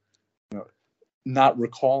not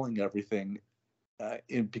recalling everything,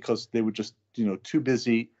 because they were just too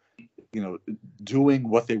busy doing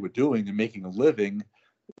what they were doing and making a living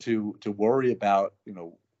to worry about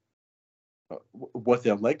what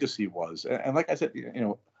their legacy was. And like I said,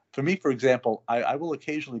 for me, for example, I will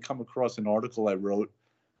occasionally come across an article I wrote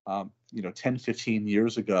 10, 15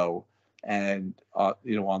 years ago, and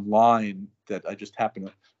online, that I just happen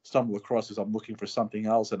to stumble across as I'm looking for something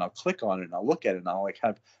else, and I'll click on it and I'll look at it, and I'll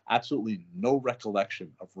have absolutely no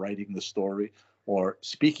recollection of writing the story or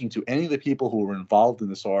speaking to any of the people who were involved in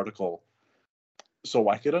this article. So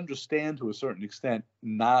I could understand, to a certain extent,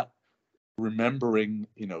 not remembering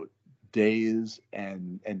days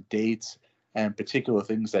and dates and particular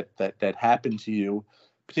things that happened to you,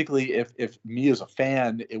 particularly if me as a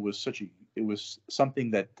fan, it was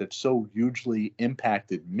something that so hugely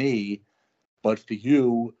impacted me. But for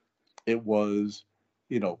you, it was,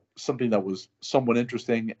 something that was somewhat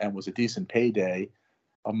interesting and was a decent payday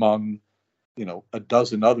among, a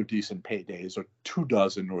dozen other decent paydays, or 2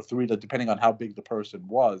 dozen or 3, depending on how big the person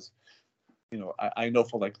was. I know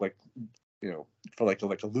for like a Lou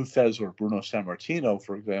Thesz or Bruno Sammartino,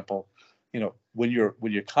 for example, when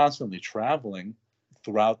you're constantly traveling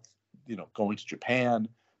throughout, going to Japan,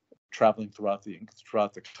 traveling throughout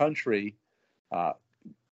the country,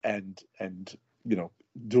 and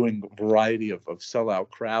doing a variety of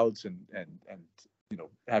sellout crowds and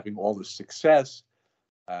having all this success,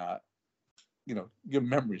 your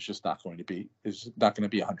memory is just not going to be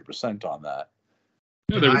 100% on that.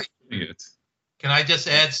 No, they were doing it. Can I just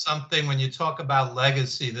add something? When you talk about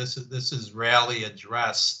legacy, this is rarely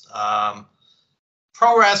addressed.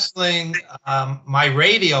 Pro wrestling, my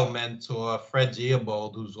radio mentor, Fred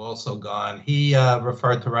Giabold, who's also gone, he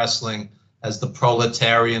referred to wrestling as the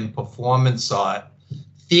proletarian performance art,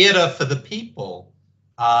 theater for the people.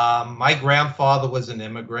 My grandfather was an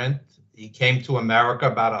immigrant. He came to America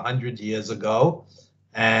about 100 years ago,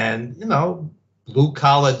 and,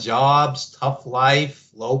 blue-collar jobs, tough life,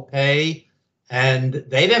 low pay, and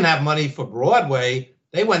they didn't have money for Broadway.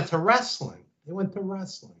 They went to wrestling.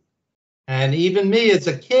 And even me as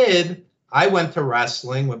a kid, I went to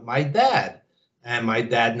wrestling with my dad, and my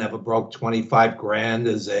dad never broke 25 grand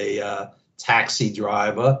as a taxi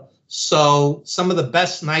driver. So some of the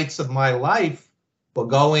best nights of my life were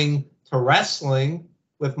going to wrestling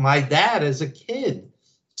with my dad as a kid.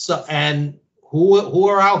 So, and who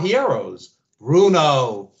are our heroes?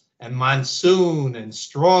 Bruno and Monsoon and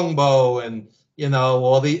Strongbow and,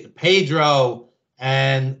 all the Pedro.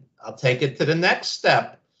 And I'll take it to the next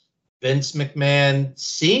step. Vince McMahon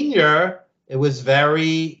Sr., it was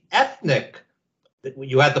very ethnic.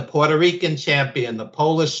 You had the Puerto Rican champion, the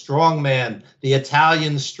Polish strongman, the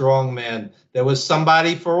Italian strongman. There was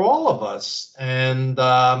somebody for all of us. And,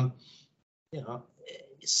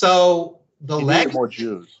 so the legacy. More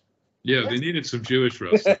Jews. Yeah, they needed some Jewish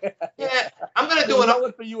wrestling. Yeah, I'm going to do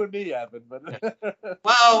it for you and me, Evan. But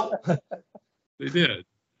well, they did.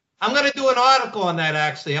 I'm going to do an article on that,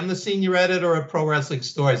 actually. I'm the senior editor of Pro Wrestling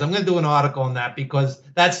Stories. I'm going to do an article on that because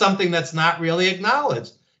that's something that's not really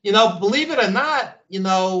acknowledged. Believe it or not,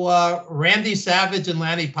 Randy Savage and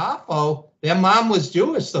Lanny Poffo, their mom was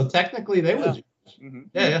Jewish, so technically they were Jewish. Mm-hmm.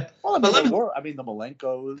 Yeah. Well, the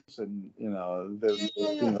Malenkos and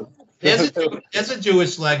There's a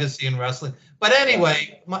Jewish legacy in wrestling. But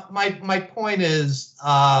anyway, my point is,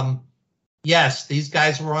 yes, these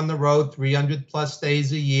guys were on the road 300 plus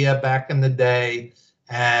days a year back in the day,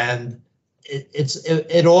 and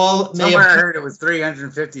it all. Somewhere I heard it was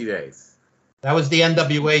 350 days. That was the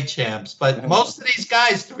NWA champs, but most of these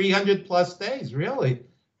guys 300 plus days, really.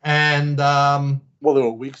 And well, there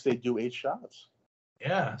were weeks they do 8 shots.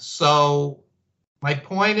 Yeah. So my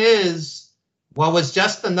point is, what was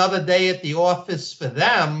just another day at the office for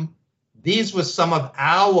them, these were some of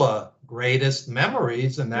our greatest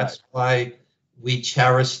memories, and that's why we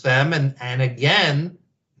cherish them. And again,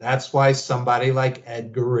 that's why somebody like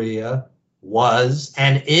Ed Garea was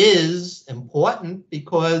and is important,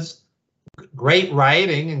 because great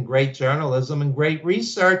writing and great journalism and great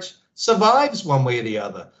research survives one way or the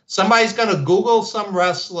other. Somebody's going to Google some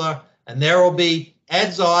wrestler, and there will be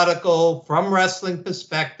Ed's article from Wrestling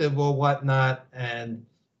Perspective or whatnot, and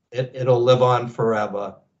it'll live on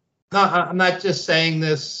forever. No, I'm not just saying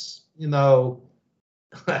this, I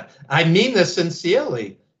mean this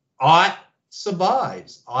sincerely. Art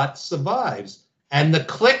survives. Art survives. And the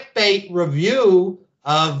clickbait review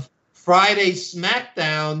of Friday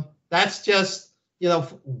SmackDown, that's just,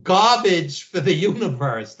 garbage for the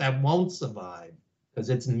universe that won't survive because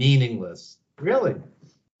it's meaningless. Really.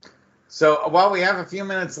 So while we have a few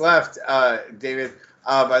minutes left, David,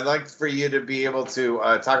 I'd like for you to be able to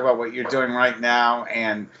talk about what you're doing right now,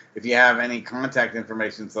 and if you have any contact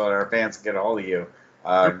information so that our fans can get a hold of you,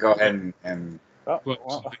 go ahead and.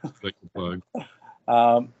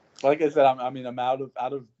 Like I said, I'm out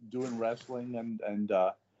of doing wrestling, and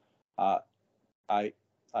I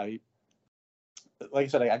like I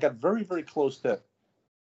said, I got very, very close to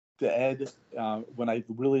Ed when I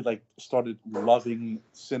really started loving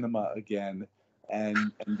cinema again,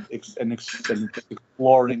 and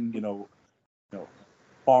exploring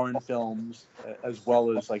foreign films as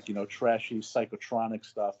well as trashy psychotronic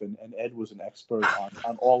stuff, and Ed was an expert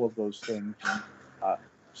on all of those things.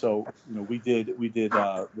 So we did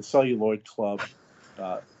the Celluloid Club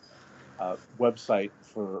website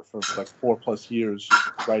for 4+ years,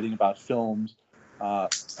 writing about films. I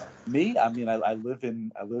live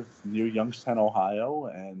near Youngstown, Ohio,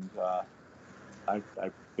 and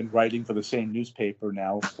I've been writing for the same newspaper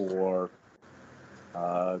now for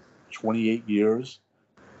 28 years,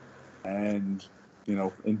 and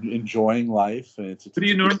enjoying life. And what do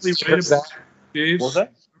you normally write about, Dave? What's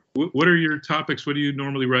that? What are your topics? What do you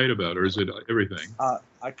normally write about, or is it everything?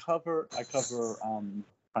 I cover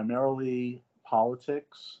primarily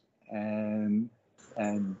politics and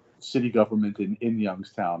city government in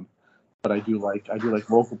Youngstown, but I do like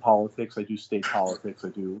local politics. I do state politics. I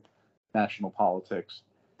do national politics.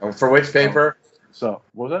 Oh, for which paper? So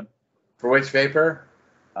what was that? For which paper?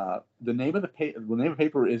 The name of the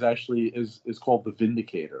paper is called The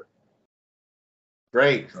Vindicator.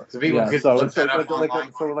 Great. So people could look that up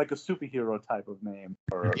online. like a superhero type of name.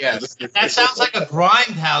 Yes. That sounds like a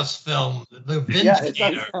Grindhouse film, The Vindicator. Yeah, it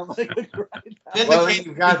does sound like a Grindhouse. Well, then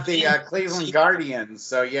you've got the Cleveland Guardians,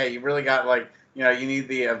 so yeah, you really got you need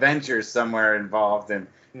the Avengers somewhere involved, and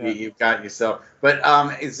you've got yourself. But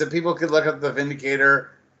so people could look up the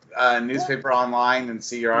Vindicator newspaper online and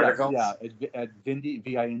see your articles. Yeah, at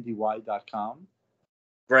vindy.com.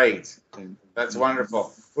 Great. That's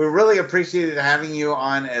wonderful. We really appreciated having you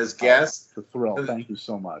on as guest. It's a thrill. Thank you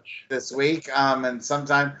so much. This week, and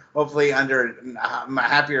sometime, hopefully under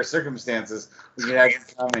happier circumstances, we can have you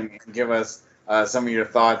come and give us some of your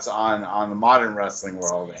thoughts on the modern wrestling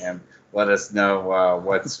world, and let us know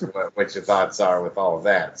what your thoughts are with all of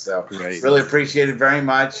that. So Great. Really appreciate it very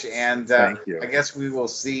much. And Thank you. I guess we will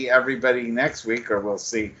see everybody next week, or we'll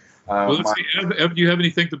see. Well, let's see. Do you have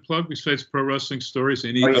anything to plug besides Pro Wrestling Stories?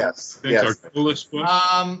 Yes. Our coolest book?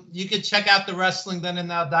 You can check out the Wrestling Then and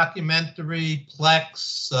Now documentary,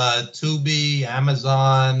 Plex, Tubi,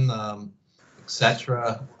 Amazon,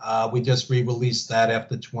 etc. We just re-released that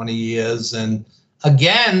after 20 years. And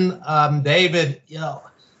again, David,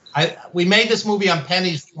 we made this movie on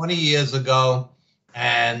pennies 20 years ago,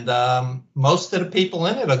 and most of the people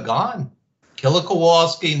in it are gone. Killer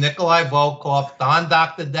Kowalski, Nikolai Volkov, Don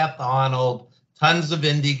Dr. Death Arnold, tons of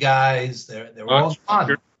indie guys. They're all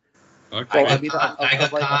gone. Of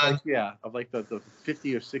the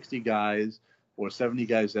 50 or 60 guys or 70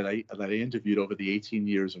 guys that I interviewed over the 18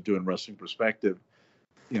 years of doing Wrestling Perspective,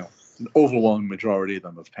 an overwhelming majority of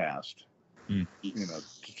them have passed.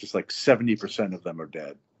 Just like 70% of them are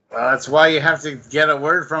dead. Well, that's why you have to get a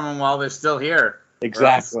word from them while they're still here.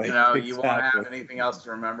 Exactly. Or else, you won't have anything else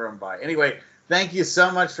to remember him by. Anyway, thank you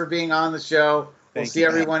so much for being on the show. We'll see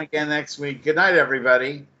everyone again next week. Good night,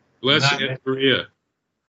 everybody. Bless Aunt Garea.